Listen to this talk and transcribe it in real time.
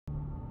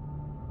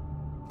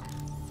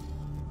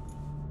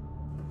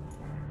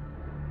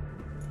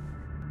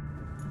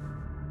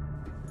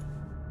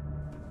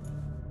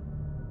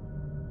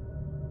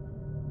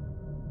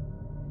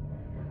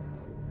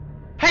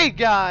Hey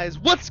guys,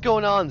 what's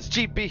going on? It's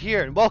GP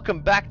here, and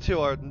welcome back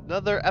to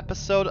another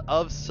episode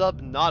of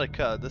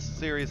Subnautica. This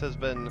series has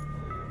been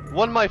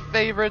one of my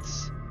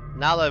favorites.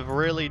 Now that I've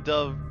really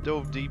dove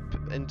deep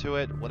into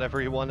it, whatever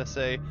you want to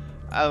say.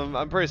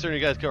 I'm pretty certain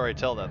you guys can already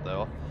tell that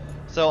though.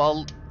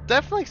 So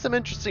definitely some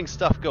interesting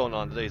stuff going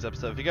on in today's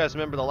episode. If you guys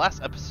remember the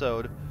last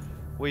episode,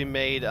 we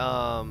made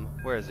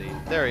where is he?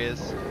 There he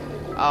is.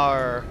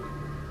 Our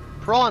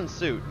Prawn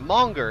Suit,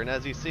 Monger, and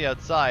as you see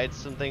outside,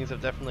 some things have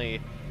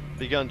definitely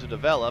begun to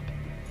develop.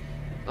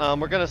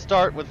 We're gonna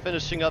start with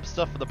finishing up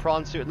stuff for the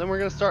Prawn Suit, and then we're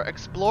gonna start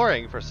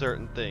exploring for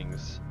certain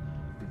things.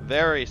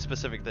 Very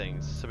specific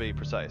things, to be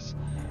precise.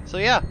 So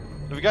yeah,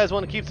 if you guys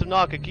want to keep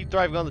Subnautica, keep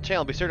thriving on the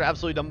channel, be sure to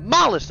absolutely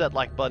demolish that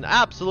like button,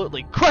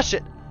 absolutely crush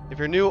it! If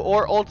you're new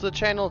or old to the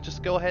channel,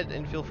 just go ahead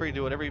and feel free to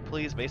do whatever you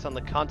please based on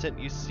the content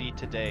you see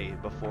today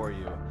before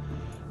you.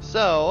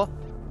 So,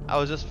 I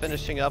was just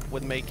finishing up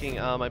with making,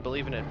 I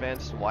believe, an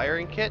advanced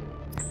wiring kit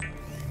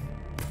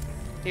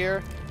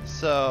here.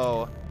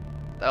 So,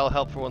 that'll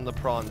help for one of the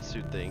Prawn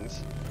Suit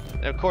things.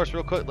 And of course,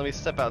 real quick, let me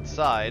step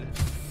outside.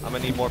 I'm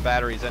gonna need more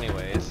batteries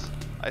anyways.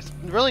 I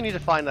really need to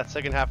find that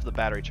second half of the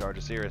battery charger,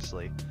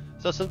 seriously.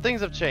 So some things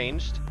have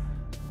changed.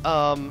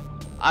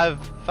 I've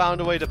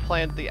found a way to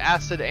plant the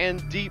acid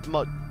and deep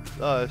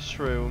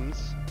shrooms.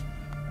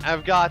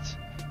 I've got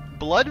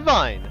blood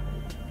vine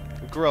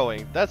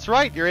growing. That's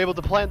right, you're able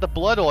to plant the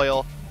blood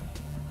oil.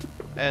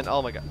 And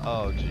oh my god,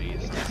 oh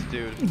jeez, this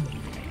dude.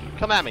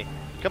 Come at me,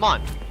 come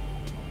on.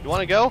 You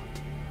wanna go?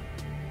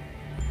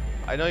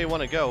 I know you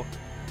wanna go.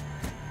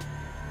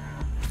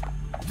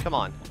 Come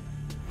on.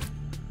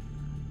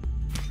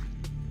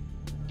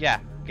 Yeah,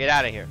 get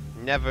out of here.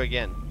 Never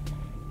again.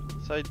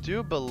 So I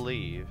do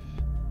believe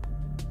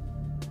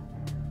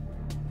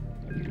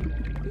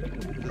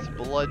this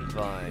blood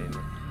vine.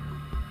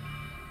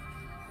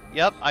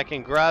 Yep, I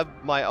can grab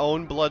my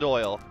own blood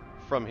oil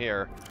from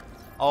here.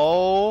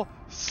 Oh,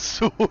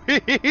 sweet!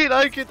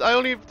 I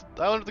don't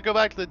have to go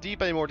back to the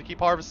deep anymore to keep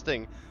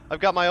harvesting. I've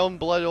got my own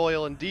blood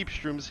oil and deep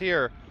shrooms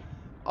here.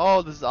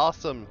 Oh, this is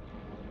awesome.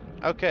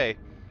 Okay.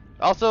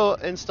 Also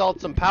installed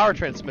some power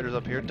transmitters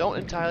up here. Don't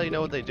entirely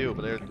know what they do,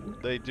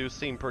 but they do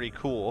seem pretty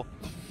cool.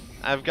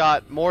 I've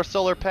got more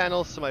solar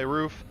panels to my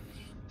roof,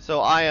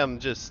 so I am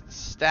just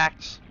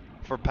stacked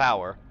for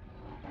power.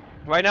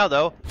 Right now,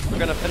 though, we're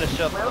gonna finish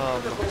up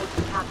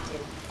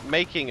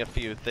making a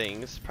few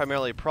things,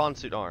 primarily Prawn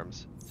Suit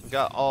arms. So we've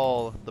got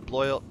all the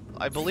blood oil.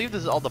 I believe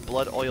this is all the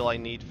blood oil I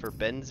need for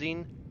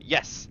benzene.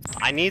 Yes,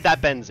 I need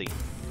that benzene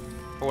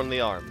for one of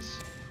the arms.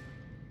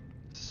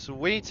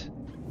 Sweet.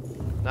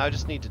 Now I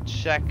just need to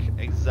check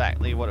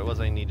exactly what it was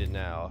I needed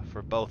now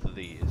for both of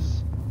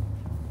these.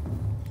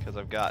 Because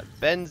I've got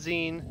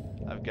benzene,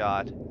 I've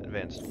got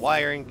advanced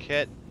wiring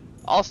kit.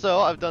 Also,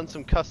 I've done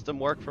some custom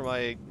work for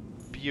my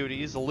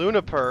beauties.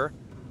 Luniper.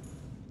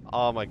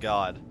 Oh my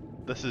god.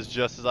 This is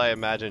just as I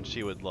imagined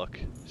she would look.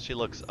 She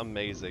looks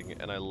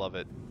amazing and I love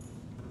it.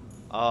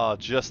 Oh,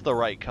 just the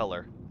right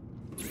color.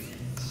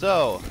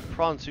 So,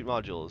 Prawn Suit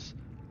modules.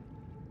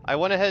 I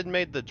went ahead and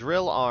made the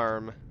drill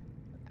arm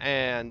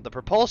and the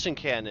propulsion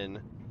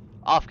cannon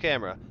off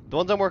camera. The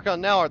ones I'm working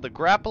on now are the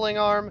grappling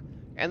arm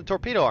and the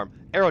torpedo arm.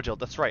 Aerogel,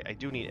 that's right, I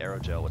do need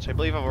aerogel, which I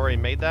believe I've already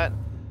made that.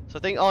 So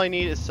I think all I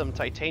need is some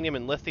titanium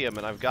and lithium,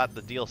 and I've got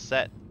the deal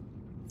set.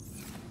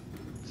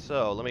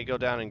 So let me go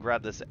down and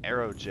grab this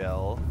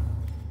aerogel.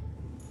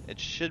 It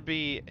should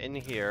be in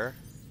here,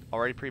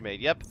 already pre-made,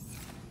 yep.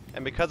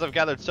 And because I've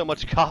gathered so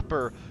much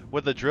copper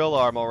with the drill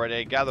arm already,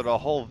 I gathered a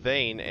whole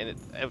vein, and it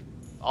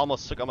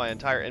almost took up my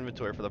entire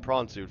inventory for the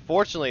Prawn Suit.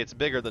 Fortunately, it's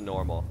bigger than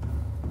normal.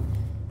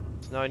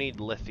 So now I need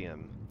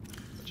lithium,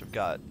 which I've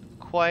got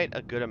quite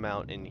a good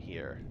amount in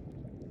here.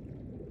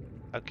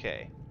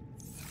 Okay.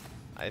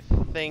 I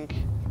think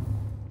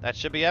that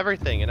should be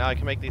everything, and now I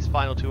can make these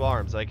final two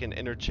arms. I can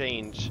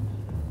interchange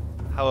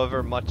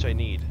however much I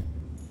need.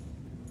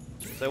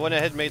 So I went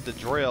ahead and made the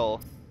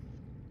drill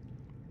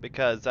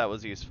because that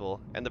was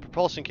useful, and the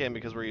propulsion can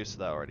because we're used to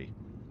that already.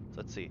 So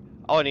let's see.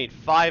 Oh, I need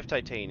 5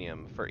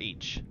 titanium for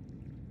each.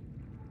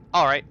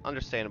 Alright,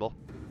 understandable.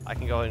 I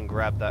can go ahead and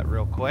grab that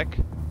real quick.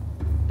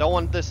 Don't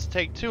want this to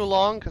take too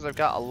long because I've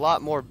got a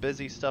lot more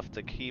busy stuff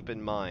to keep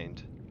in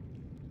mind.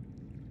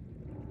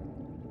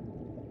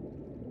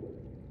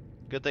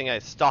 Good thing I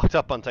stocked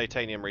up on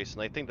titanium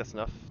recently. I think that's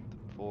enough.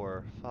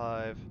 4,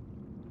 5.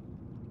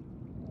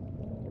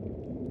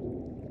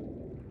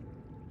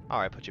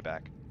 Alright, put you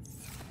back.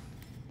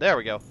 There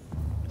we go.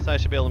 So I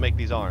should be able to make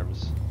these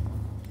arms.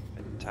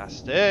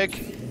 Fantastic.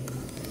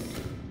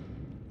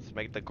 Let's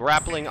make the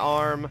grappling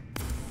arm.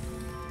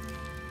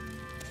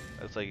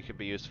 Looks like it could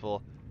be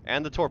useful.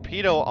 And the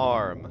torpedo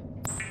arm.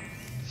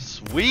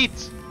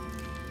 Sweet!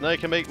 Now I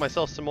can make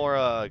myself some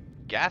more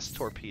gas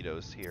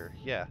torpedoes here.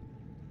 Yeah.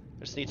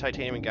 I just need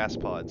titanium and gas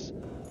pods.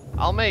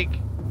 I'll make,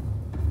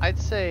 I'd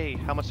say,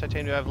 how much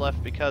titanium do I have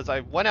left? Because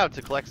I went out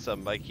to collect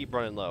some, but I keep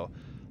running low.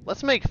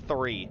 Let's make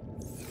 3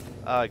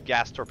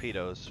 gas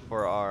torpedoes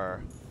for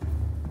our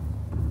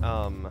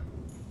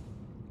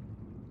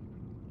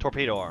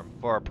torpedo arm,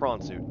 for our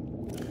Prawn Suit.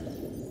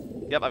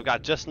 Yep, I've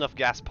got just enough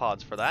gas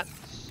pods for that.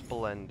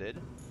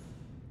 Splendid.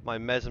 My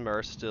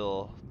Mesmer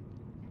still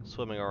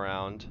swimming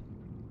around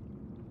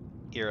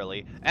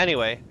eerily.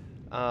 Anyway,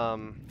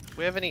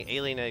 we have any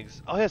alien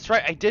eggs? Oh, that's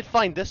right. I did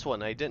find this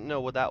one. I didn't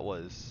know what that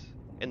was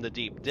in the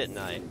deep, didn't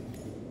I?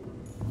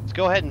 Let's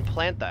go ahead and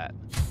plant that.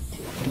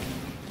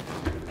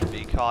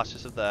 Be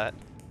cautious of that.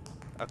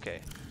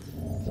 Okay.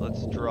 So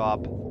let's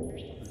drop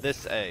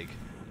this egg.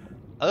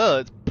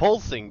 Ugh, it's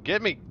pulsing.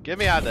 Get me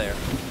out of there.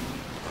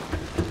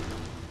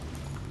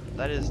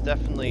 That is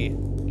definitely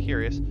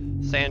curious.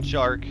 Sand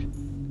shark.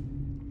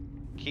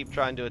 Keep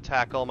trying to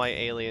attack all my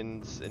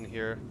aliens in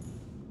here.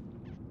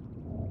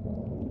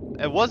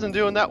 It wasn't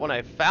doing that when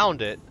I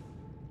found it.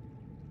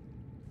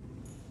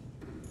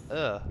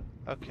 Ugh.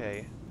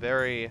 Okay.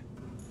 Very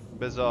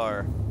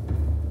bizarre.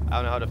 I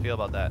don't know how to feel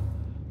about that.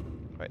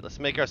 Alright, let's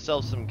make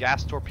ourselves some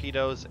gas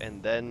torpedoes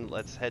and then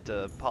let's head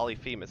to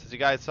Polyphemus. As you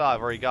guys saw,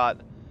 I've already got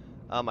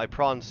my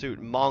Prawn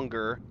Suit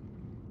Monger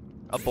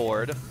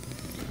aboard,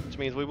 which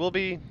means we will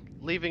be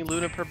leaving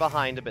Luniper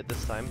behind a bit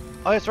this time.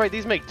 Oh, that's right,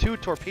 these make 2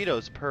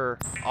 torpedoes per...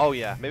 Oh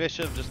yeah, maybe I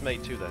should have just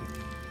made 2 then.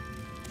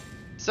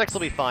 6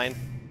 will be fine.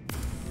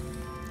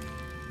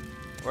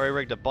 Already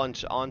rigged a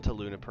bunch onto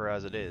Luniper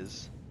as it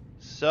is.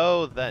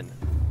 So then,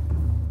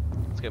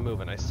 let's get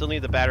moving. I still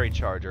need the battery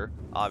charger,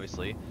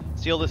 obviously.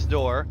 Seal this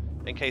door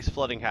in case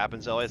flooding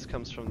happens. It always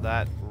comes from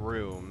that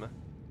room,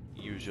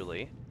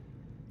 usually.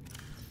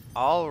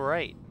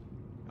 Alright.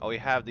 Oh, we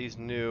have these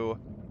new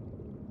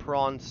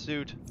Prawn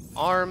Suit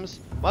arms.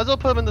 Might as well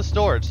put them in the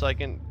storage so I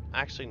can...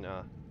 Actually,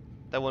 no.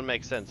 That wouldn't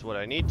make sense. What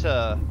I need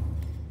to...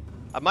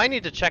 I might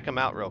need to check them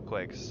out real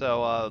quick.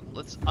 So,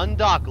 let's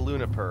undock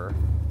Luniper.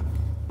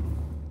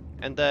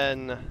 And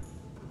then...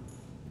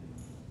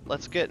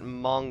 let's get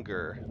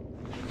Monger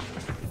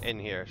in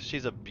here.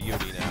 She's a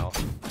beauty now.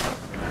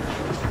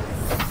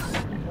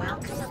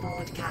 Welcome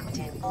aboard,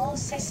 Captain. All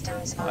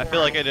systems online. I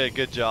feel like I did a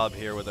good job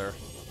here with her.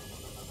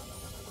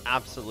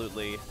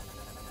 Absolutely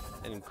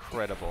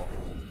incredible.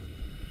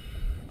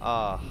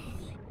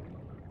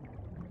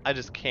 I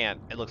just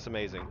can't. It looks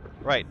amazing.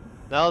 Right.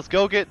 Now let's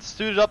go get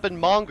suited up in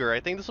Monger. I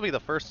think this will be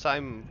the first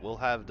time we'll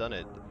have done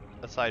it.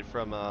 Aside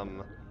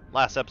from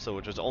last episode,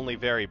 which was only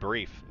very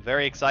brief.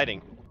 Very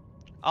exciting.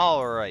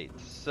 Alright,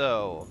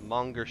 so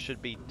Monger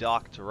should be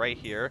docked right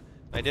here.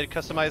 I did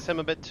customize him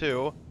a bit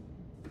too.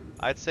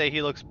 I'd say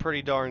he looks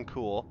pretty darn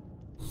cool.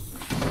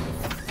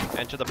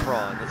 Enter the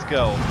prawn. Let's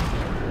go.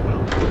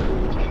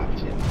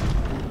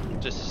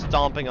 Just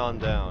stomping on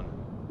down.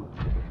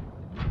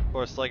 Of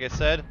course, like I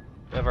said,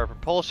 we have our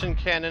propulsion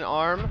cannon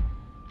arm,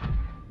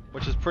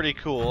 which is pretty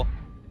cool.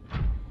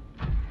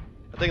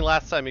 I think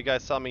last time you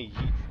guys saw me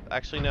yeet.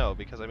 Actually, no,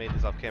 because I made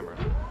this off camera.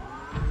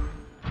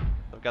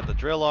 I've got the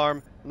drill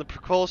arm and the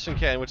propulsion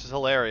cannon, which is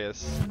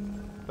hilarious.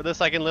 For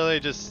this, I can literally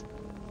just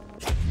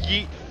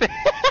yeet fish.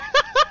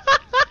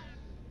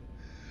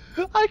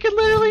 I can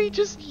literally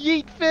just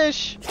yeet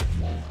fish.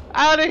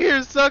 Out of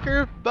here,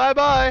 sucker. Bye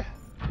bye.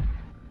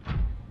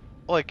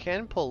 Oh, I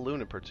can pull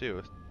Luniper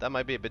too. That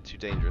might be a bit too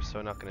dangerous, so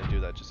I'm not going to do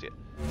that just yet.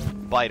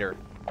 Biter.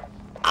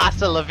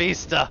 Hasta la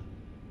vista.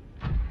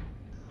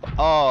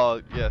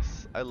 Oh,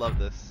 yes. I love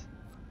this.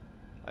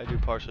 I do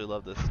partially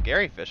love this.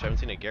 Garyfish. I haven't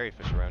seen a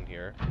Garyfish around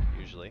here,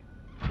 usually.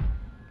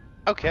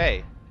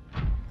 Okay.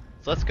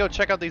 So let's go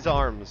check out these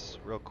arms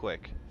real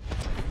quick.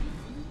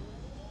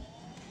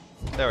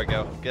 There we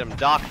go. Get him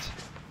docked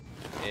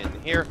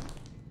in here.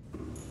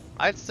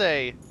 I'd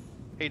say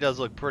he does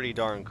look pretty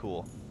darn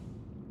cool.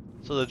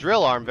 So the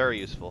drill arm, very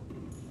useful.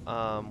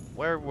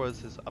 Where was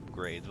his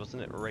upgrades?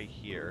 Wasn't it right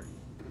here?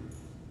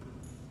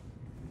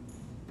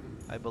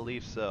 I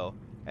believe so.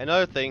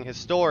 Another thing, his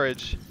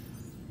storage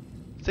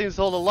seems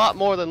to hold a lot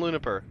more than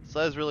Luniper, so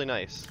that is really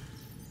nice.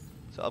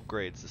 So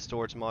upgrades, the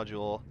storage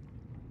module.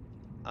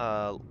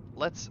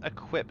 Let's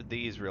equip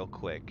these real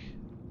quick.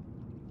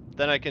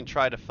 Then I can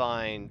try to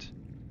find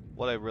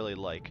what I really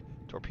like.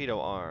 Torpedo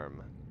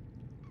arm.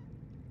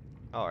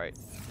 Alright.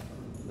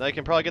 Then I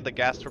can probably get the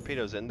gas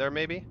torpedoes in there,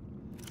 maybe?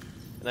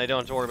 And I don't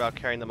have to worry about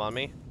carrying them on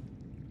me.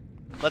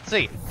 Let's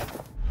see.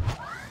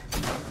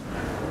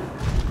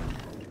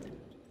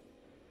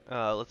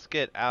 Let's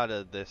get out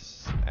of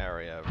this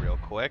area real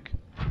quick.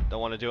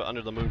 Don't want to do it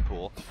under the moon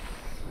pool.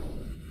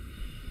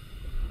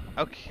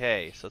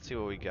 Okay, so let's see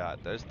what we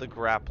got. There's the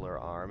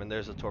grappler arm, and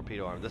there's the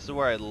torpedo arm. This is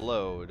where I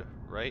load,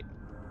 right?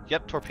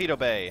 Yep, torpedo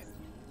bay.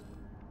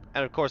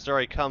 And of course, it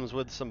already comes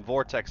with some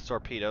vortex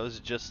torpedoes,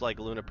 just like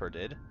Luniper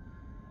did.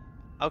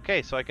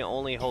 Okay, so I can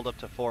only hold up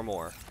to 4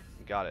 more.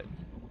 Got it.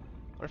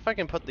 What if I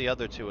can put the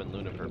other 2 in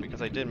Luniper,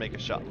 because I did make a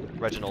shot.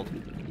 Reginald.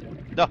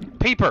 No,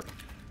 Peeper!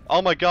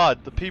 Oh my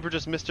god, the Peeper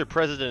just Mr.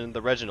 President in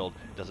the Reginald.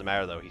 Doesn't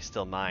matter though, he's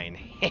still mine.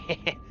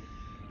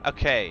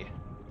 Okay.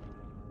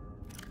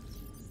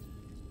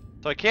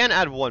 So I can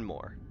add 1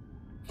 more.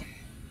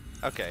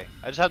 Okay,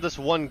 I just have this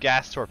 1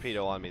 gas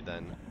torpedo on me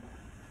then.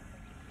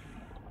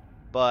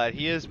 But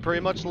he is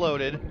pretty much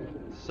loaded,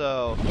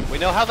 so we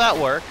know how that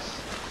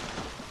works.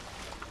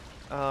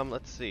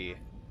 Let's see.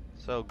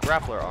 So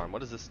grappler arm, what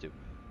does this do?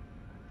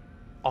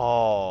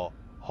 Oh,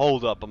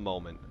 hold up a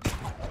moment.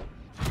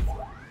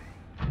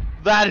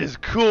 That is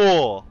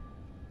cool!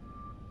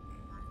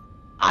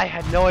 I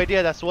had no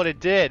idea that's what it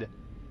did.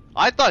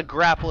 I thought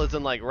grapple is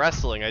in like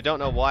wrestling. I don't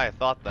know why I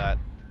thought that.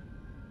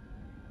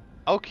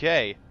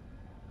 Okay.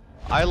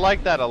 I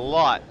like that a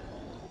lot.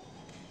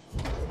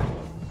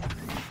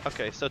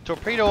 Okay, so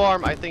torpedo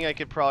arm I think I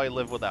could probably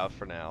live without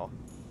for now.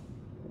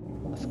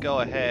 Let's go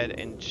ahead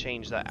and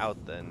change that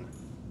out then.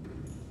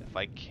 If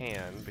I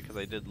can, because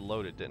I did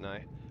load it, didn't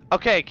I?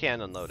 Okay, I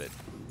can unload it.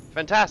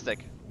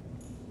 Fantastic.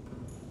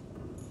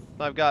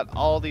 I've got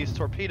all these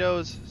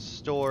torpedoes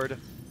stored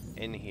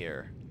in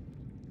here.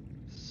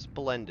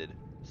 Splendid.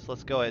 So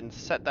let's go ahead and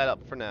set that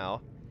up for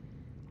now.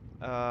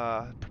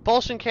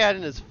 Propulsion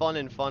cannon is fun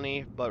and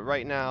funny, but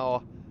right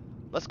now,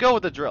 let's go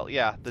with the drill.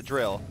 Yeah, the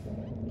drill.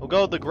 We'll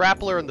go with the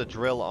grappler and the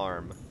drill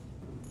arm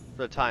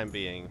for the time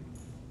being.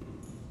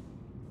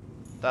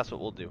 That's what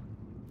we'll do.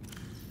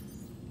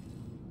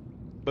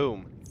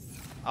 Boom.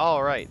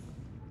 Alright.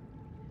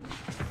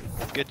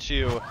 Let's get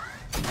you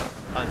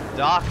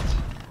undocked.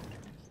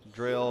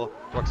 Drill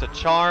works a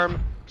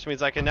charm, which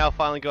means I can now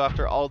finally go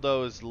after all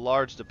those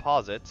large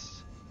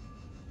deposits.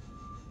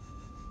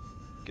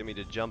 Get me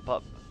to jump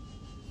up.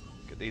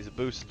 Get these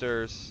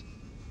boosters.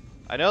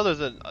 I know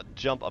there's a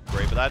jump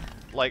upgrade, but that,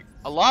 like,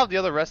 a lot of the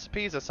other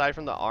recipes, aside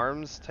from the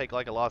arms, take,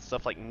 like, a lot of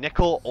stuff like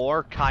nickel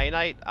or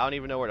kyanite. I don't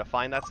even know where to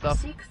find that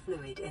stuff. Seek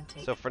fluid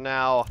intake. So for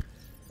now,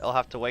 I'll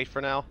have to wait for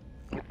now.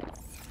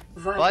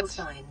 Vital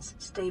signs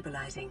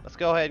stabilizing. Let's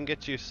go ahead and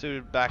get you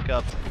suited back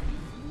up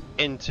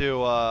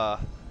into,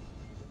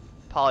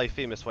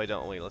 Polyphemus way,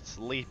 don't we? Let's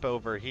leap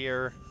over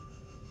here.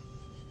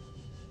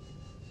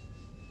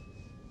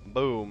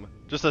 Boom.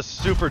 Just a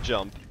super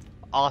jump.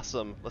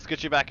 Awesome. Let's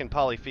get you back in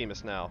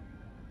Polyphemus now.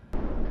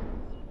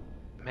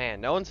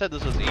 Man, no one said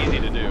this was easy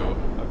to do,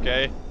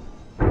 okay?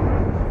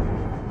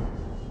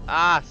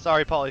 Ah,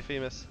 sorry,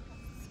 Polyphemus.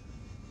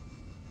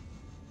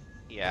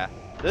 Yeah,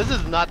 this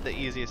is not the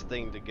easiest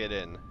thing to get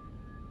in.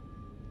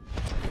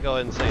 Go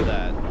ahead and say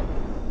that.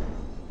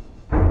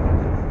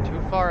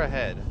 Too far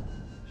ahead.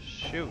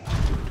 Shoot.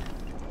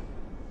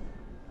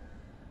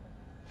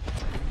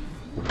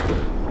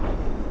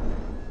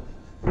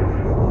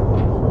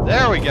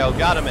 There we go,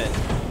 got him in.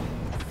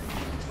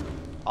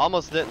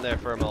 Almost didn't there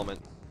for a moment.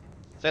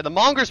 Say, the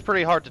Monger's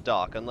pretty hard to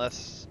dock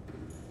unless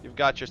you've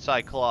got your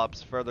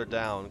Cyclops further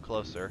down,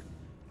 closer.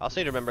 I also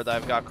need to remember that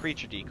I've got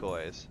creature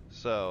decoys,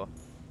 so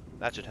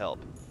that should help.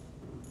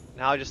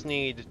 Now I just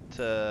need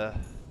to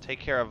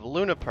take care of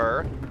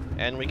Luniper,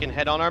 and we can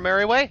head on our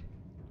merry way.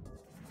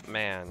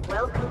 Man.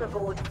 Welcome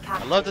aboard,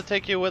 Captain. I'd love to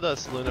take you with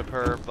us,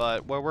 Luniper,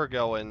 but where we're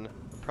going,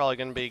 we're probably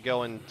going to be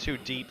going too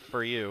deep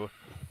for you.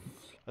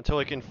 Until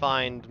we can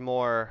find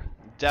more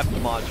depth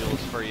modules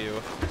for you,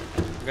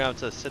 we're going to have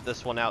to sit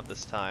this one out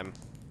this time.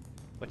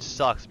 Which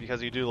sucks,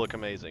 because you do look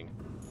amazing.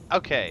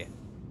 Okay.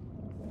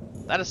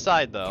 That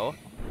aside, though,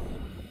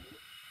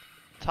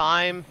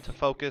 time to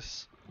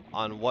focus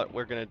on what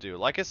we're going to do.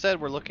 Like I said,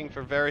 we're looking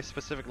for very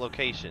specific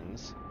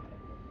locations.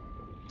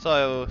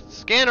 So,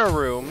 scanner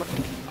room,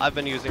 I've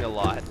been using a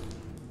lot.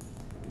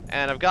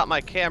 And I've got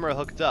my camera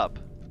hooked up.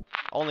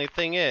 Only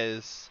thing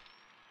is,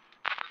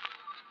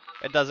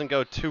 it doesn't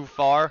go too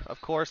far, of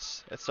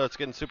course. It starts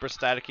getting super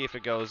staticky if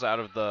it goes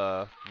out of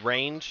the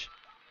range.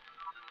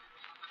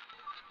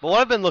 But what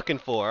I've been looking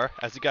for,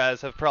 as you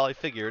guys have probably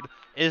figured,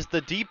 is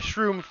the Deep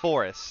Shroom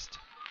Forest.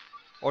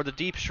 Or the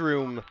Deep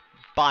Shroom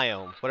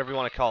Biome, whatever you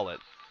want to call it.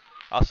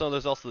 Also,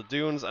 there's also the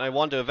dunes, and I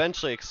wanted to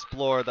eventually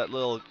explore that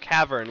little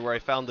cavern where I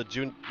found the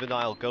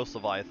juvenile ghost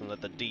leviathan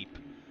at the deep.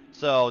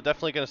 So,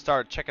 definitely going to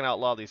start checking out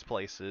a lot of these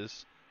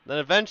places. Then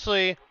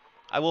eventually,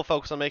 I will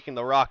focus on making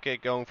the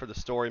rocket, going for the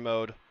story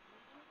mode.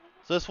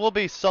 So this will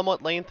be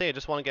somewhat lengthy, I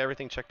just want to get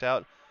everything checked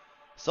out.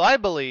 So I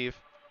believe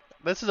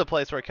this is a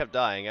place where I kept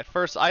dying. At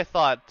first I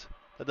thought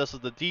that this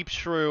was the Deep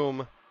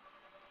Shroom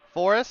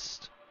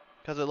Forest,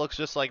 because it looks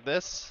just like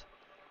this.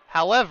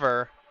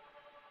 However,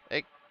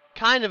 it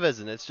kind of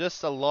isn't. It's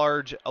just a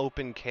large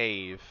open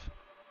cave.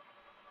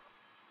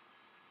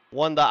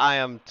 One that I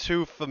am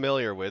too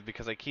familiar with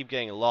because I keep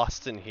getting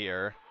lost in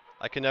here.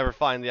 I can never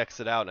find the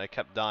exit out and I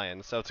kept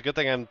dying. So it's a good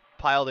thing I'm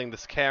piloting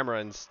this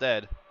camera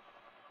instead.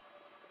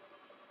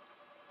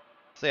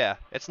 So yeah,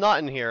 it's not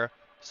in here.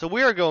 So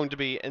we are going to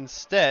be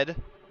instead,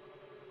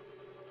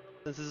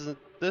 this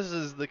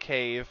is the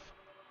cave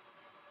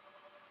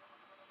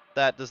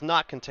that does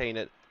not contain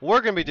it. What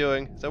we're going to be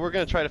doing, so we're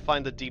going to try to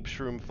find the Deep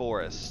Shroom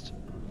Forest,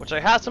 which I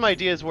have some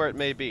ideas where it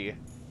may be.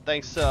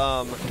 Thanks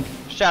to,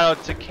 shout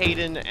out to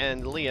Caden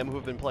and Liam who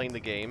have been playing the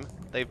game.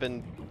 They've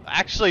been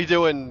actually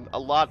doing a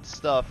lot of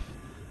stuff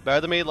better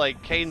than me.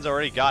 Like, Caden's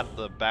already got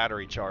the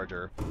battery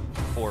charger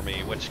for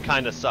me, which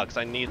kind of sucks.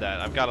 I need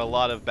that. I've got a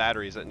lot of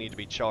batteries that need to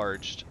be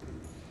charged.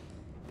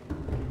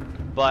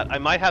 But I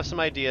might have some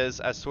ideas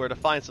as to where to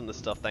find some of this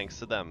stuff thanks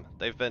to them.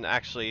 They've been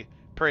actually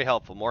pretty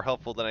helpful, more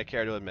helpful than I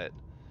care to admit.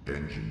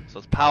 So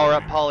let's power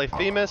up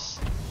Polyphemus.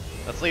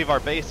 Let's leave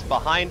our base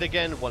behind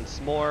again once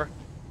more.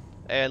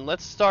 And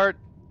let's start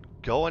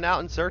going out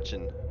and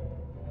searching.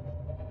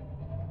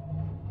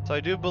 So I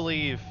do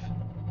believe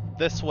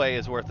this way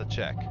is worth a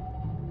check.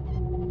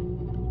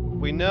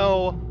 We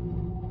know...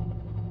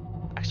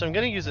 Actually, I'm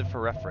going to use it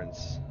for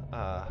reference.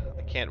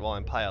 I can't while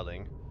I'm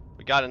piloting.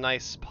 We got a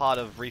nice pot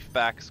of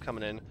reefbacks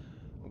coming in.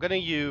 I'm going to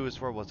use...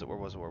 Where was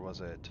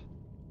it?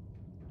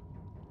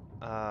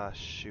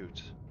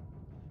 Shoot.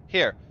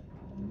 Here.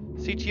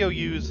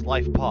 CTOU's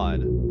life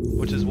pod,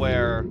 which is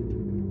where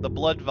the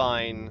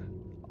Bloodvine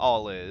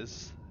all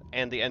is,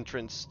 and the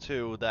entrance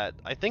to that,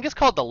 I think it's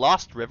called the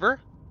Lost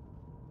River?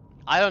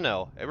 I don't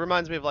know. It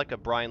reminds me of like a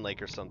brine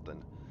lake or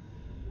something.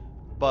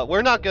 But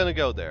we're not going to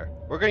go there.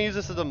 We're going to use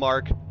this as a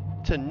mark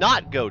to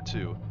not go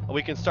to, and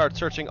we can start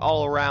searching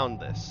all around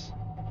this.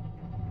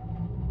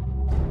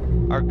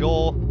 Our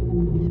goal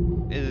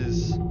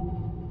is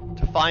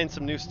to find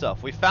some new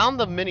stuff. We found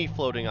the mini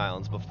floating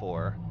islands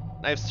before.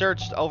 I've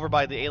searched over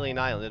by the alien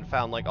island and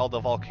found like all the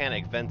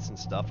volcanic vents and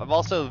stuff. I've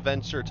also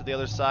ventured to the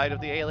other side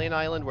of the alien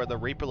island where the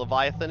Reaper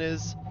Leviathan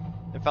is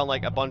and found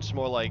like a bunch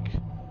more like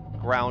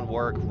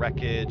groundwork,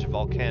 wreckage,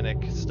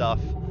 volcanic stuff.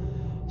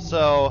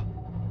 So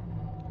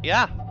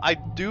yeah, I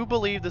do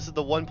believe this is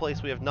the one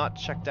place we have not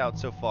checked out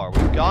so far.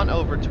 We've gone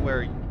over to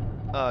where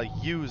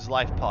Yu's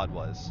life pod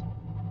was.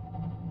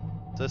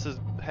 So this is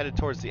headed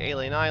towards the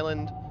alien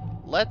island.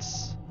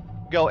 Let's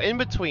go in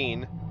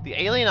between the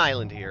alien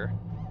island here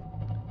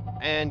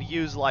and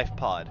use life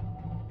pod.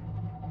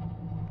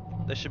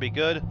 This should be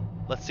good.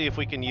 Let's see if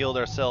we can yield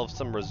ourselves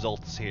some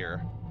results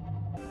here.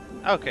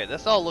 Okay,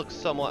 this all looks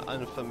somewhat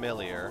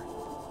unfamiliar.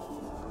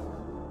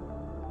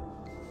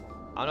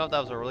 I don't know if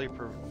that was a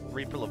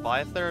Reaper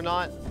Leviathan or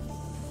not.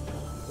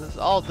 This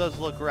all does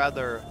look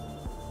rather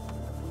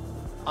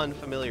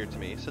unfamiliar to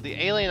me. So the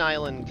alien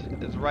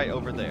island is right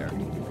over there.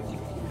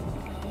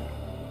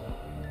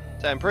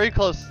 So I'm pretty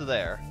close to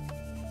there,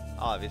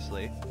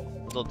 obviously.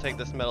 We'll take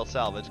this metal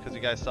salvage because you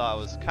guys saw I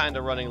was kind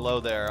of running low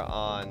there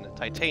on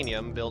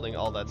titanium, building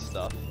all that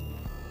stuff.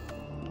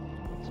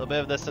 So a bit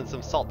of this and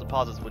some salt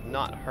deposits would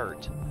not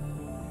hurt.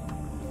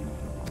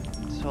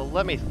 So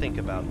let me think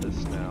about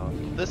this now.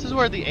 This is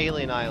where the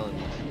alien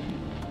island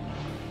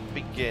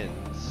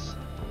begins.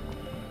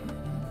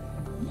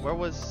 Where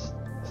was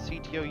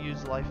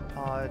CTOU's life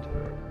pod?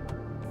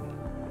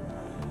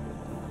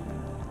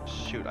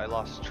 Shoot, I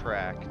lost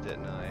track,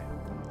 didn't I?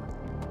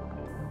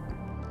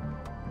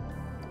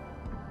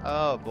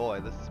 Oh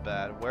boy, this is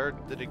bad. Where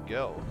did it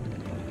go?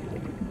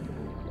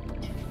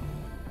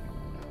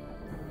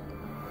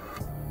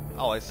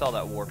 Oh, I saw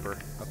that warper.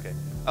 Okay.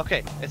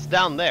 Okay, it's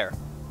down there.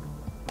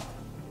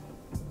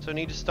 So I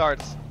need to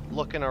start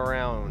looking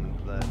around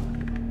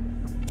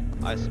then,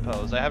 I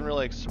suppose. I haven't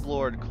really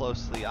explored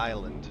close to the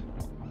island.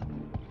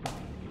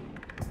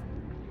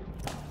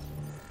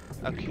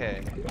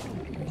 Okay.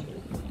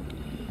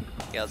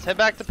 Yeah, let's head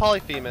back to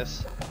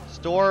Polyphemus,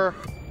 store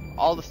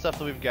all the stuff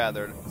that we've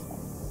gathered.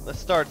 Let's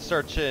start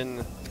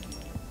searching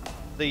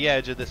the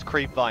edge of this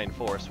creep vine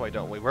forest, why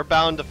don't we? We're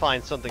bound to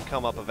find something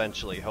come up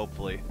eventually,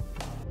 hopefully.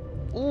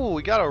 Ooh,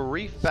 we got a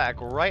reef back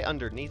right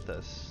underneath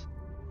us.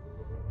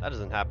 That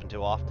doesn't happen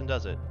too often,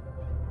 does it?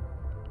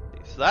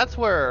 So that's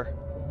where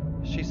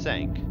she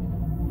sank.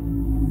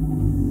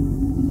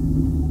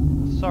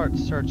 Let's start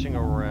searching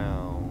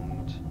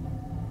around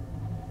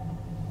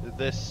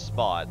this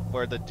spot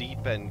where the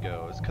deep end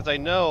goes, because I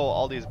know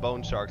all these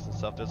bone sharks and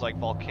stuff, there's like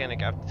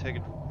volcanic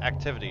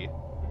activity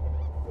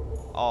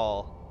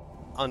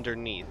all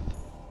underneath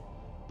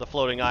the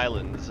floating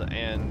islands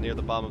and near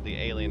the bottom of the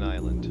alien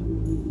island.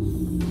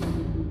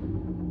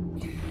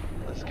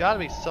 There's got to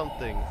be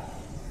something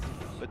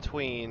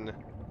between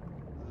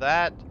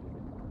that,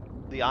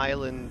 the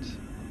island,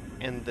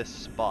 and this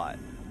spot,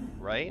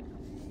 right?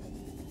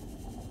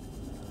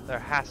 There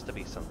has to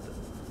be something.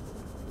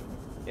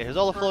 Yeah, here's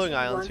all the floating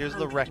islands, here's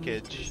the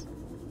wreckage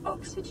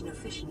Oxygen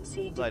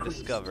efficiency that I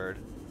discovered.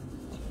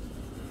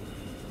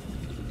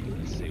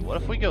 Let's see, what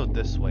if we go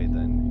this way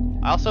then?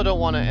 I also don't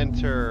want to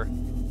enter,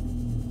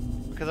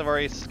 because I've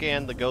already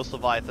scanned the Ghost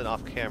Leviathan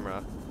off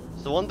camera.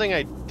 So one thing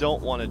I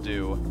don't want to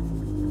do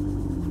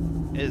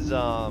is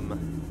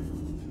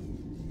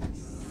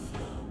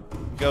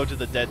go to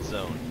the dead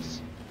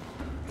zones.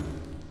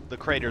 The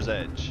crater's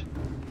edge.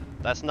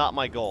 That's not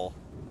my goal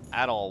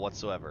at all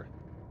whatsoever.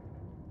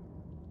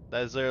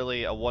 That is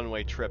literally a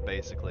one-way trip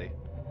basically.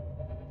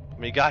 I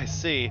mean, you guys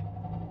see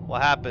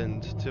what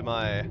happened to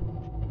my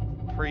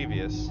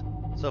previous.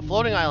 So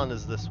floating island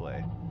is this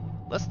way.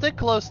 Let's stick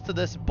close to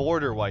this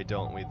border, why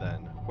don't we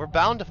then? We're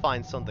bound to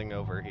find something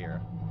over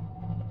here.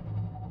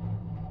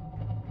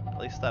 At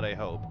least that I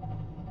hope.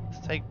 Let's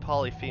take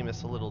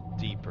Polyphemus a little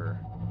deeper.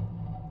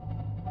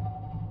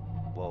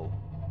 Whoa.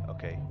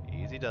 Okay,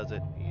 easy does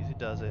it, easy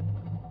does it.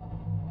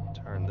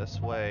 Turn this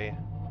way.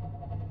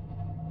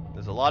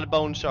 There's a lot of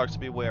bone sharks to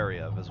be wary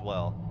of as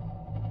well.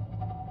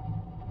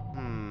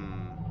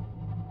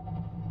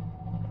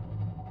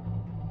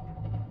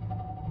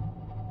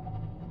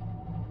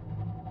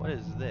 What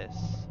is this?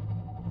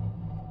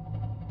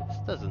 This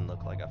doesn't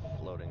look like a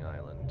floating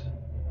island.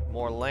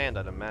 More land,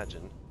 I'd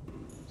imagine.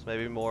 So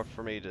maybe more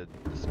for me to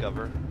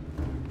discover.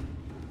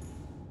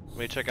 Let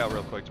me check out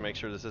real quick to make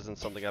sure this isn't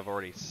something I've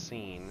already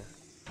seen.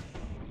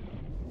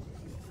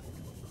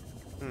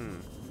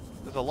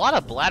 There's a lot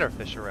of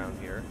bladderfish around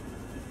here.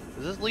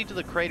 Does this lead to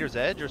the crater's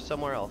edge or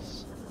somewhere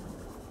else?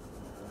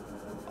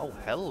 Oh,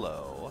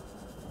 hello.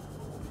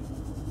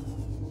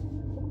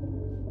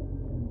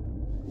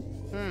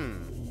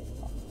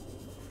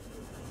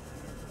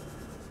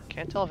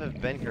 Can't tell if I've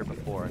been here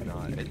before or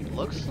not. It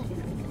looks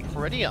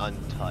pretty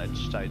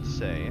untouched, I'd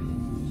say.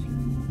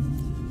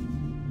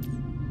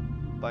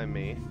 By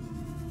me.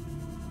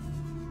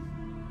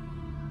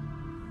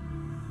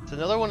 It's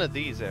another one of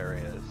these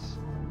areas.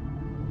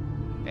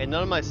 And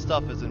none of my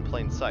stuff is in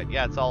plain sight.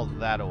 Yeah, it's all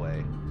that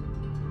away.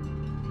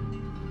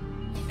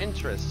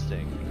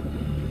 Interesting.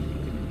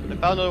 I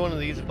found another one of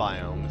these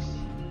biomes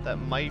that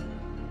might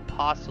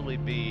possibly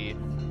be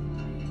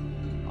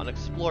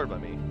unexplored by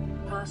me.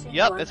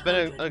 Yep, it's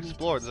been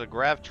unexplored. There's a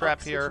grav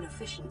trap here.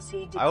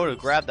 I would have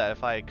grabbed that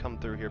if I had come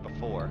through here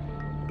before.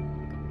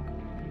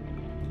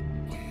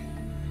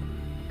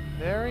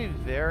 Very,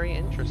 very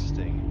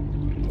interesting.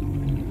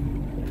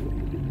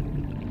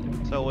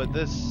 So with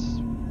this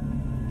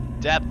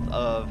depth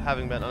of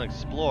having been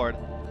unexplored,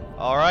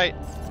 alright.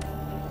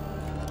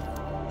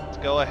 Let's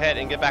go ahead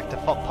and get back to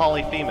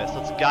Polyphemus.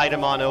 Let's guide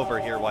him on over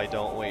here, why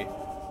don't we?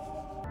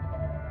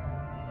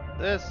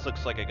 This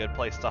looks like a good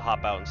place to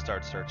hop out and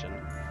start searching.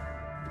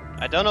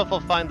 I don't know if I'll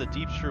find the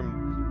deep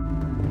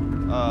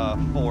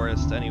shroom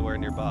forest anywhere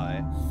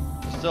nearby.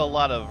 There's still a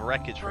lot of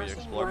wreckage for you to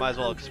explore. Might as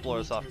well explore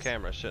this off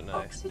camera, shouldn't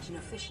I? Oxygen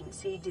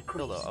efficiency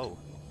decreased. Hello. Oh.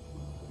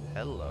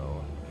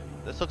 Hello.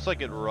 This looks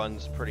like it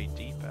runs pretty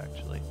deep,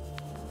 actually.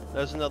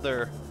 There's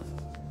another...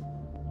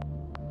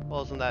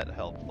 Well, isn't that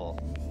helpful?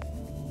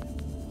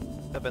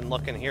 I've been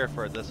looking here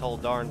for it this whole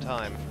darn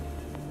time.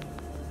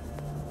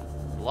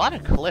 A lot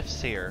of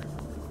cliffs here.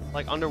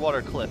 Like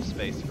underwater cliffs,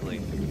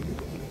 basically.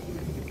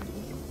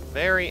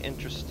 Very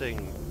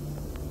interesting.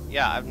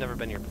 Yeah, I've never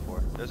been here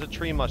before. There's a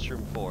tree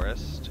mushroom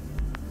forest.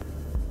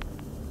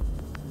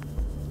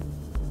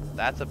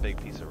 That's a big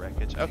piece of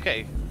wreckage.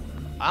 Okay.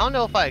 I don't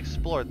know if I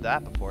explored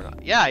that before or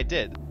not. Yeah, I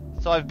did.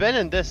 So I've been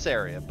in this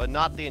area, but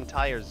not the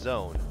entire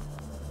zone.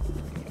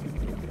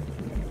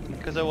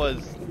 Because it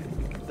was...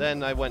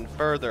 Then I went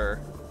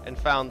further and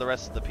found the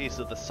rest of the piece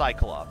of the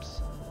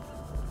Cyclops.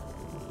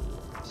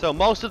 So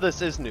most of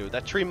this is new.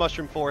 That tree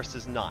mushroom forest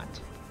is not.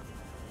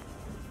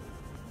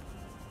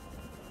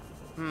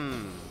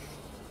 I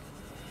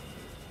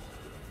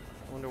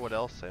wonder what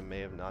else I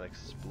may have not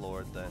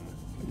explored then.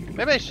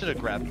 Maybe I should have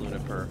grabbed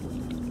Luniper.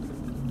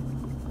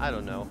 I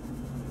don't know.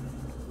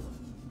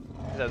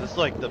 Yeah, this is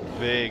like the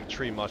big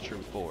tree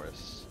mushroom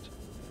forest.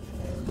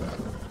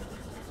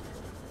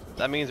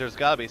 That means there's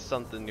gotta be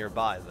something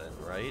nearby then,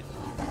 right?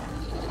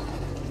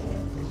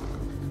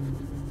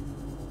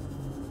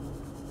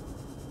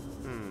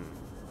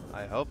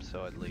 I hope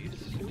so, at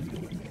least.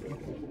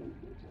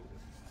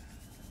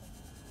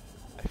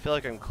 I feel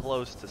like I'm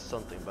close to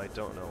something, but I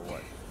don't know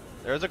what.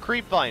 There's a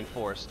creepvine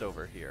forest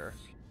over here.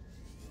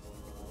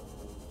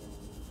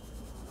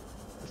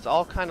 This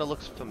all kind of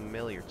looks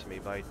familiar to me,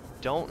 but I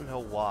don't know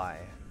why.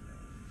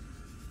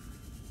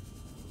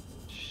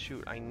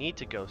 Shoot, I need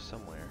to go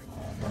somewhere.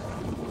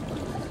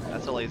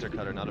 That's a laser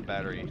cutter, not a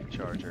battery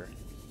charger.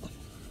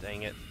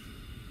 Dang it.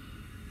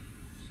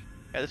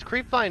 Yeah, this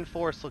creepvine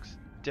forest looks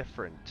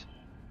different.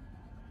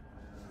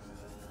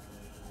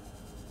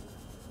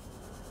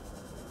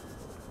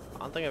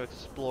 I don't think I've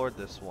explored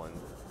this one.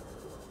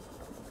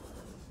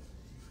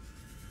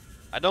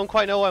 I don't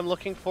quite know what I'm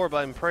looking for, but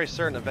I'm pretty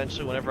certain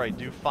eventually whenever I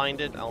do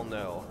find it, I'll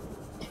know.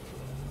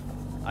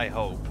 I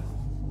hope.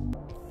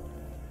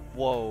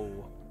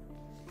 Whoa.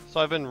 So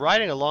I've been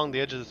riding along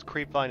the edge of this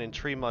creepvine and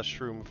tree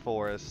mushroom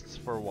forests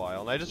for a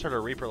while, and I just heard a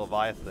Reaper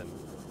Leviathan.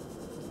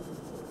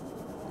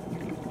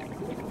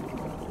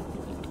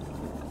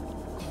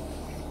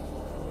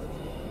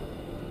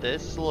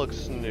 This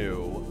looks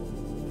new.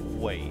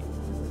 Wait.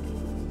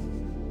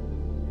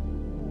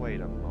 Wait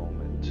a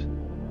moment.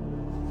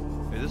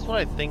 Is this what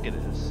I think it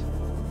is?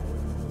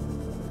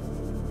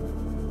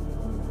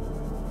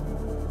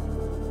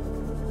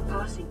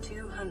 Passing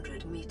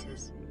 200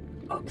 meters.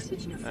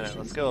 Oxygen efficiency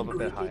let's go up a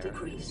bit higher.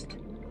 decreased.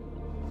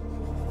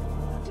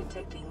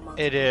 Detecting multiple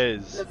It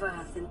is.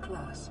 Leviathan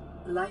class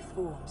life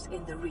forms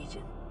in the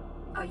region.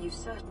 Are you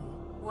certain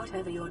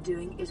whatever you're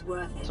doing is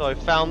worth it? So I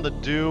found the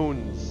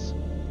dunes.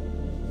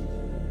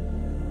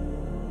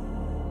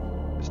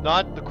 It's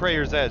not the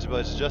crater's edge, but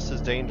it's just as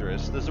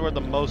dangerous. This is where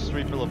the most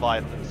Reaper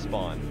Leviathans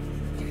spawn.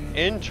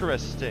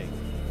 Interesting.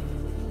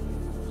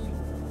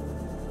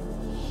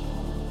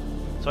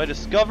 So I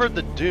discovered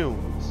the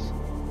dunes.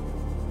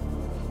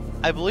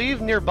 I believe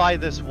nearby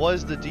this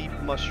was the deep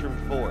mushroom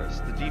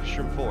forest, the deep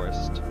shroom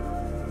forest.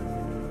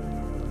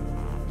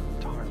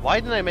 Darn,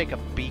 why didn't I make a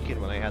beacon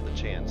when I had the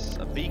chance?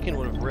 A beacon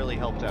would have really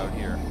helped out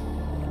here.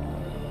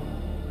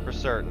 For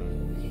certain.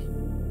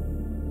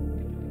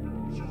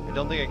 I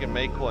don't think I can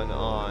make one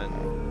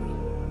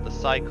on the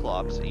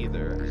Cyclops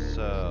either,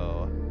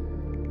 so...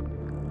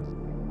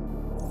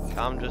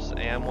 I'm just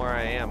am where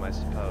I am, I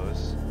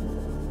suppose.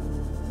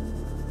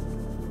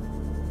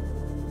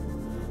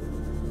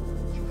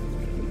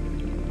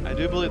 I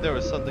do believe there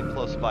was something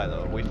close by,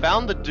 though. We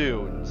found the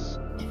dunes,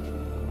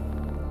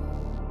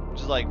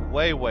 which is like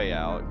way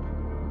out.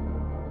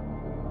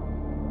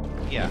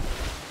 Yeah.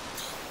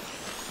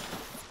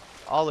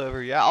 All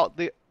over, yeah.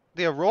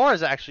 The Aurora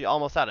is actually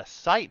almost out of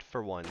sight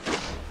for once.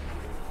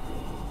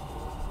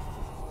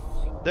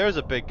 There's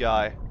a big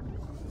guy.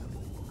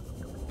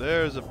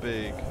 There's a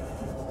big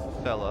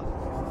fella.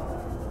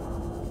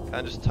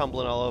 Kinda just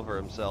tumbling all over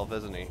himself,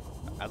 isn't he?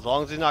 As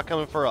long as he's not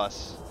coming for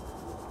us.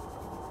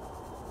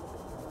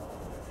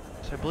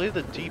 So I believe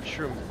the Deep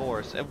Shroom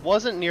Forest, it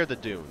wasn't near the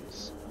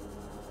dunes.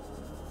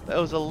 It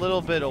was a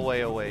little bit a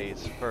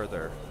ways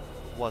further,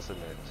 wasn't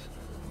it?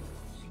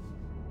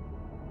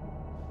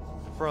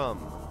 From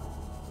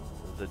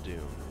the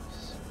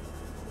dunes.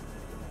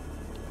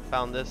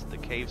 Found this, the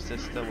cave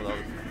system with all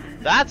this.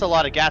 That's a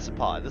lot of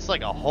gasopod. This is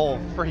like a whole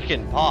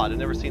freaking pod. I've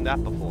never seen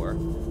that before.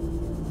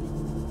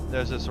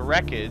 There's this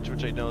wreckage,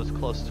 which I know is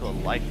close to a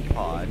life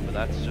pod, but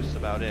that's just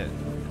about it.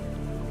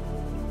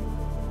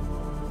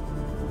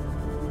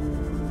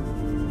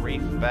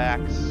 Reef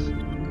backs.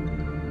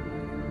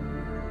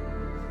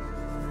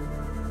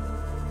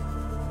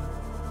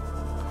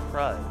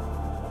 Crud.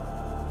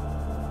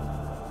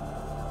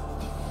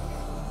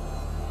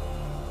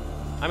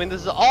 I mean,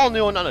 this is all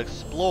new and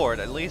unexplored.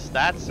 At least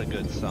that's a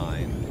good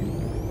sign.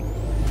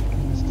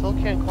 Still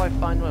can't quite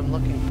find what I'm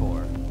looking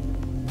for.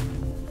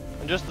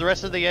 And just the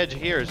rest of the edge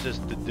here is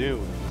just the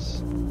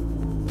dunes.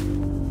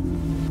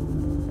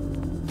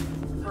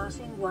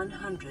 Passing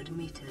 100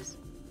 meters.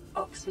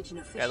 Oxygen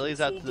efficiency Yeah, it leads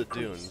out to the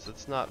decreased. dunes.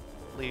 It's not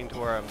leading to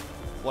where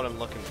what I'm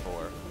looking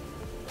for.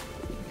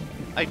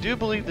 I do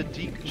believe the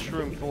Deep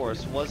Shroom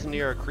Forest was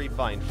near a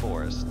creepvine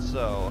forest,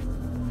 so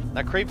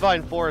that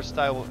creepvine forest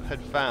I had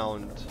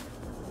found,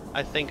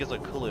 I think, is a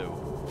clue.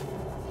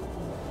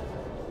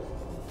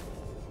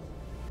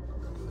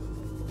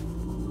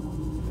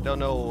 I don't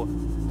know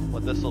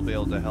what this will be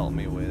able to help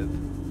me with.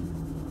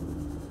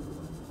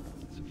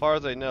 As far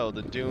as I know,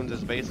 the dunes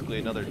is basically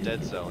another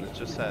dead zone. It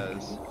just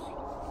has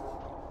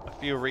a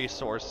few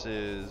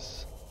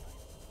resources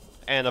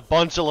and a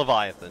bunch of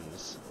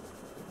leviathans.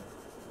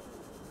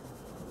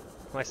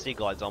 My sea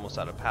glide's almost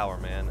out of power,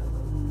 man.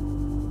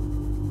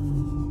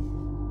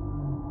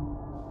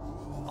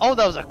 Oh,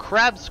 that was a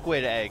crab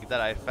squid egg that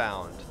I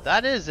found.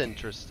 That is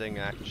interesting,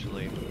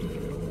 actually.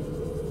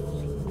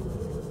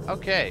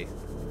 Okay.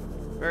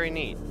 Very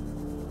neat.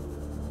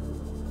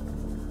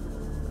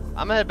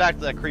 I'm gonna head back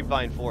to that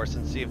creepvine forest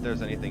and see if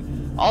there's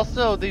anything.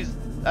 Also, these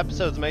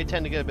episodes may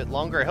tend to get a bit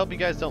longer. I hope you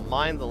guys don't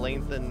mind the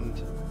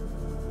lengthened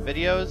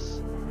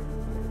videos.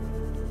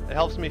 It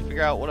helps me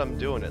figure out what I'm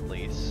doing at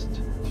least.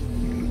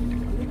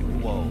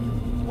 Whoa.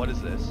 What is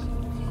this?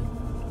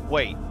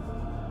 Wait.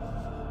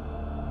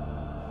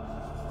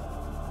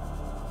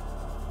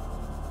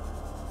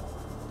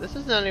 This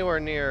isn't anywhere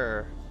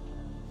near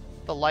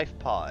the life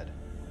pod.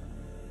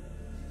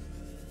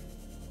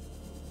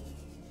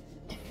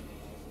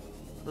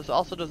 This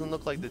also doesn't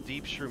look like the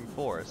Deep Shroom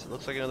Forest. It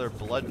looks like another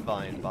blood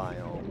vine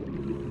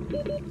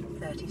biome.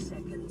 30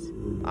 seconds.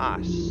 Ah,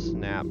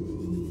 snap.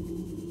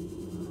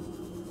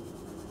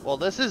 Well,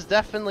 this is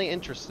definitely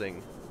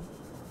interesting.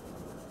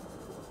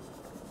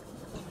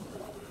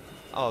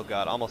 Oh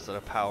god, almost out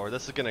of power.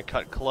 This is gonna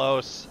cut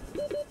close.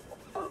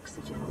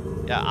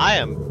 Oxygen. Yeah,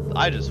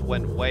 I just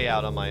went way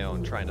out on my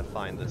own trying to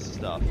find this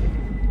stuff.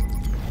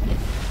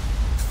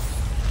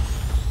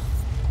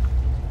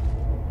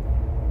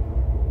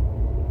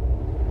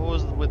 What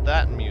was with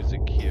that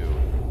music cue?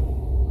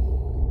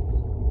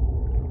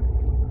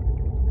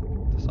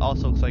 This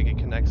also looks like it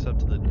connects up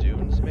to the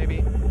dunes,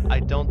 maybe? I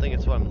don't think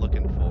it's what I'm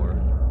looking for,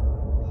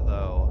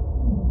 though.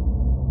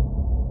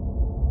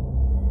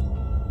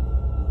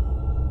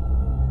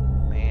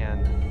 Man.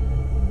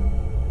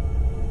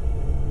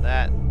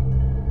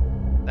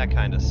 That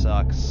kind of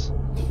sucks.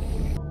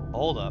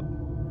 Hold up.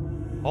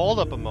 Hold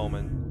up a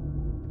moment.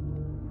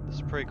 This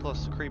is pretty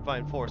close to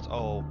Creepvine Forest.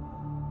 Oh.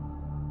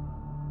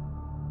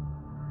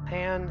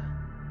 Man.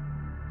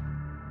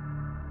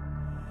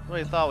 I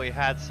really thought we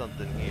had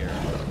something here.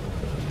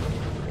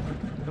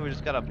 We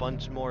just got a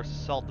bunch more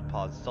salt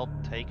deposits. I'll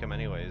take them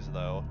anyways,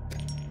 though.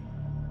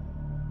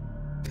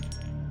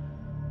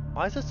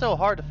 Why is it so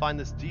hard to find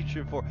this Deep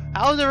Shroom Forest?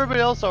 How is everybody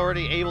else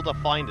already able to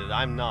find it?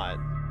 I'm not.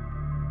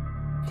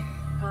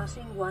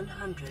 Passing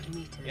 100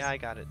 meters. Yeah, I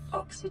got it.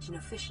 Oxygen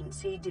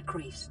efficiency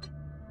decreased.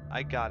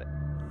 I got it.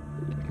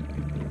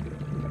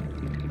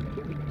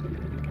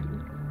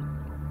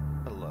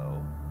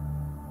 Hello.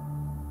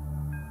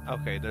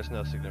 Okay, there's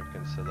no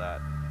significance to that.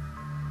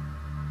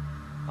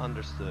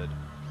 Understood.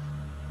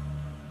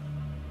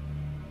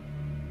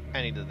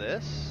 Any to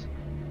this?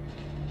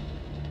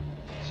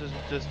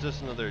 It's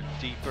just another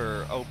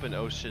deeper open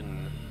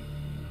ocean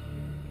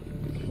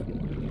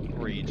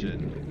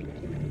region.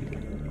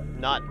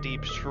 Not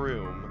Deep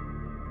Shroom.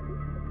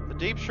 The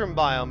Deep Shroom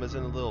biome is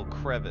in a little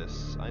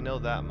crevice. I know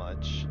that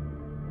much.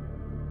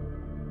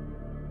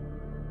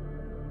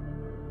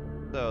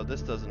 So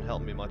this doesn't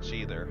help me much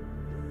either.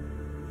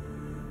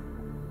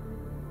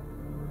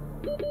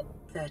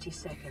 30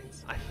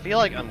 seconds. I feel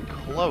like I'm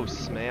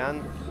close,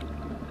 man.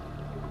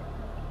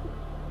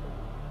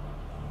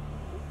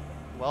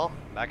 well,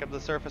 back up to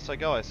the surface I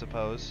go, I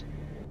suppose.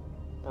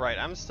 Right,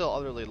 I'm still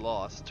utterly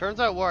lost. Turns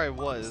out where I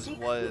was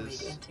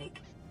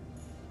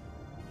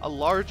a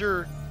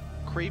larger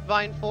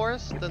creepvine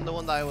forest than the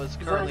one that I was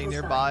currently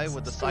nearby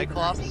with the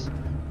Cyclops.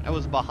 I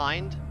was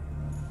behind.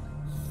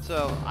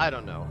 So, I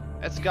don't know.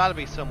 It's gotta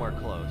be somewhere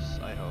close,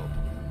 I hope.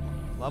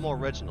 Well, I'm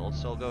original,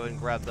 so I'll go ahead and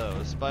grab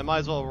those. But I might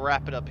as well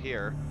wrap it up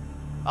here.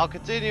 I'll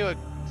continue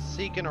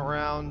seeking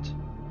around.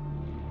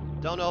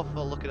 Don't know if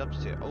I'll look it up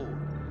to. Oh,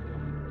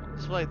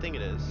 this is what I think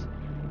it is.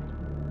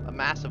 A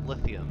massive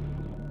lithium.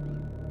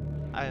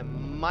 I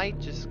might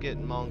just get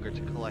Monger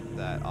to collect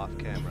that off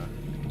camera.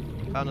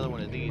 Found another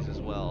one of these as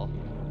well,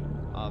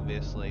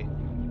 obviously.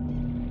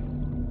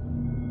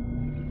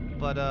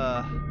 But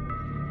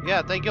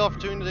yeah, thank you all for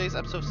tuning in today's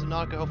episode of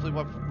Subnautica.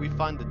 Hopefully we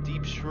find the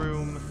deep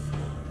shroom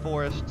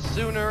forest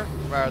sooner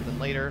rather than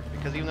later,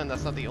 because even then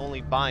that's not the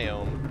only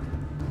biome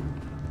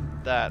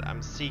that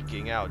I'm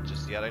seeking out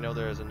just yet. I know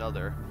there is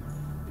another.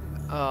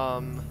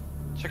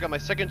 Check out my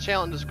second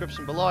channel in the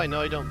description below. I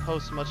know I don't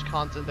post much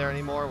content there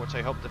anymore, which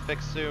I hope to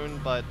fix soon,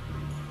 but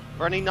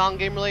for any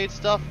non-game related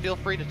stuff, feel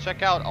free to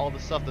check out all the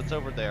stuff that's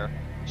over there.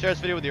 Share this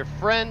video with your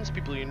friends,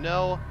 people you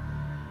know,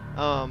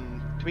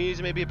 communities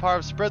you may be a part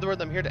of. Spread the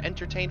word. I'm here to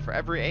entertain for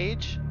every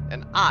age,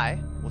 and I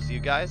will see you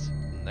guys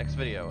in the next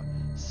video.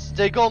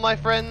 Stay cool, my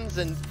friends,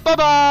 and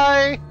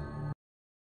bye-bye!